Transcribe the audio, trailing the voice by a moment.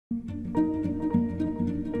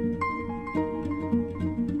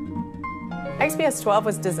XPS 12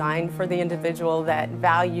 was designed for the individual that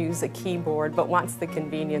values a keyboard but wants the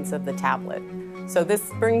convenience of the tablet. So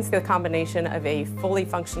this brings the combination of a fully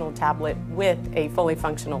functional tablet with a fully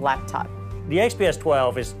functional laptop. The XPS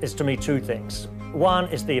 12 is to me two things. One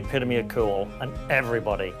is the epitome of cool, and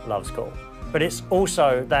everybody loves cool. But it's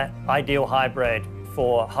also that ideal hybrid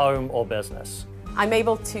for home or business. I'm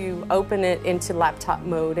able to open it into laptop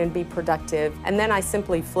mode and be productive, and then I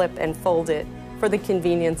simply flip and fold it for the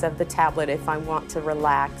convenience of the tablet if I want to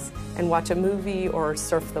relax and watch a movie or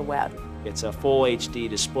surf the web. It's a full HD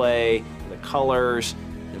display, the colors,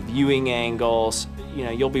 the viewing angles,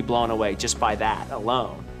 you'll be blown away just by that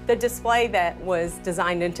alone. The display that was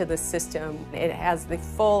designed into the system, it has the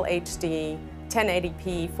full HD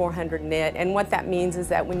 1080p 400 nit, and what that means is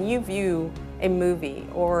that when you view a movie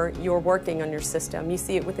or you're working on your system, you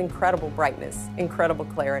see it with incredible brightness, incredible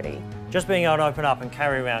clarity. Just being able to open up and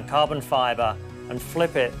carry around carbon fiber and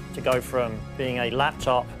flip it to go from being a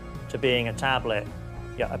laptop to being a tablet,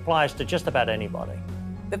 applies to just about anybody.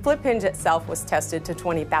 The flip hinge itself was tested to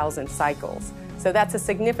 20,000 cycles, so that's a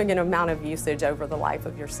significant amount of usage over the life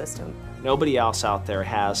of your system. Nobody else out there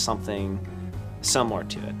has something similar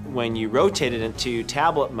to it. When you rotate it into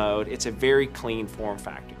tablet mode, it's a very clean form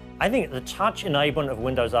factor. I think the touch enablement of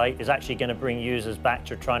Windows 8 is actually going to bring users back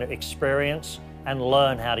to trying to experience and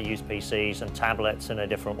learn how to use PCs and tablets in a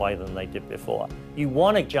different way than they did before. You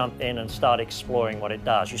want to jump in and start exploring what it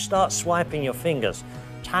does. You start swiping your fingers,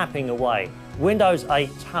 tapping away. Windows 8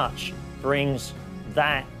 Touch brings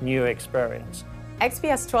that new experience.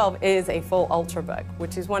 XPS 12 is a full Ultrabook,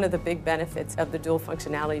 which is one of the big benefits of the dual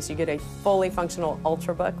functionalities. You get a fully functional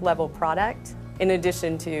Ultrabook level product in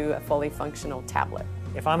addition to a fully functional tablet.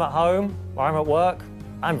 If I'm at home or I'm at work,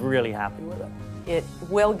 I'm really happy with it. It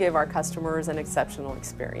will give our customers an exceptional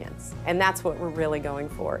experience. And that's what we're really going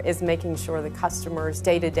for, is making sure the customer's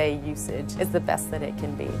day-to-day usage is the best that it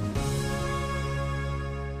can be.